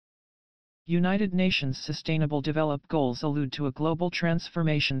United Nations Sustainable Development Goals allude to a global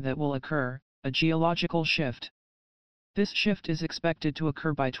transformation that will occur, a geological shift. This shift is expected to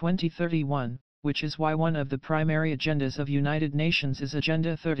occur by 2031, which is why one of the primary agendas of United Nations is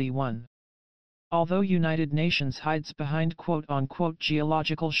Agenda 31. Although United Nations hides behind quote-unquote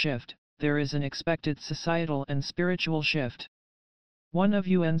geological shift, there is an expected societal and spiritual shift. One of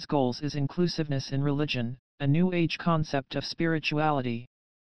UN's goals is inclusiveness in religion, a new age concept of spirituality.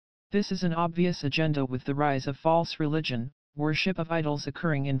 This is an obvious agenda with the rise of false religion, worship of idols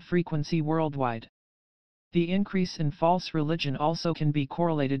occurring in frequency worldwide. The increase in false religion also can be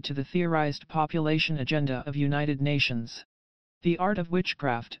correlated to the theorized population agenda of United Nations. The art of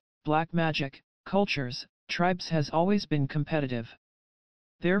witchcraft, black magic, cultures, tribes has always been competitive.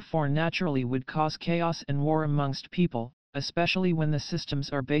 Therefore naturally would cause chaos and war amongst people, especially when the systems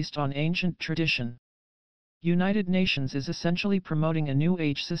are based on ancient tradition. United Nations is essentially promoting a new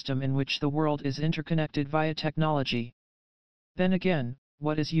age system in which the world is interconnected via technology. Then again,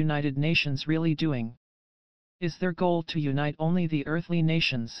 what is United Nations really doing? Is their goal to unite only the earthly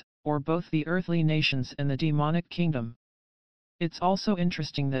nations, or both the earthly nations and the demonic kingdom? It's also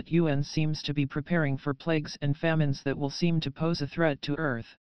interesting that UN seems to be preparing for plagues and famines that will seem to pose a threat to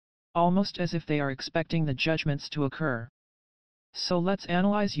Earth. Almost as if they are expecting the judgments to occur. So let's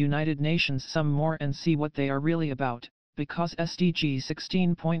analyze United Nations some more and see what they are really about, because SDG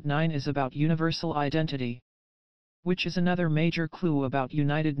 16.9 is about universal identity. Which is another major clue about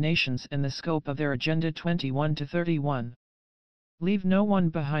United Nations and the scope of their Agenda 21 to 31. Leave no one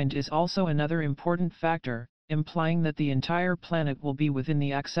behind is also another important factor, implying that the entire planet will be within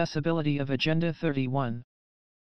the accessibility of Agenda 31.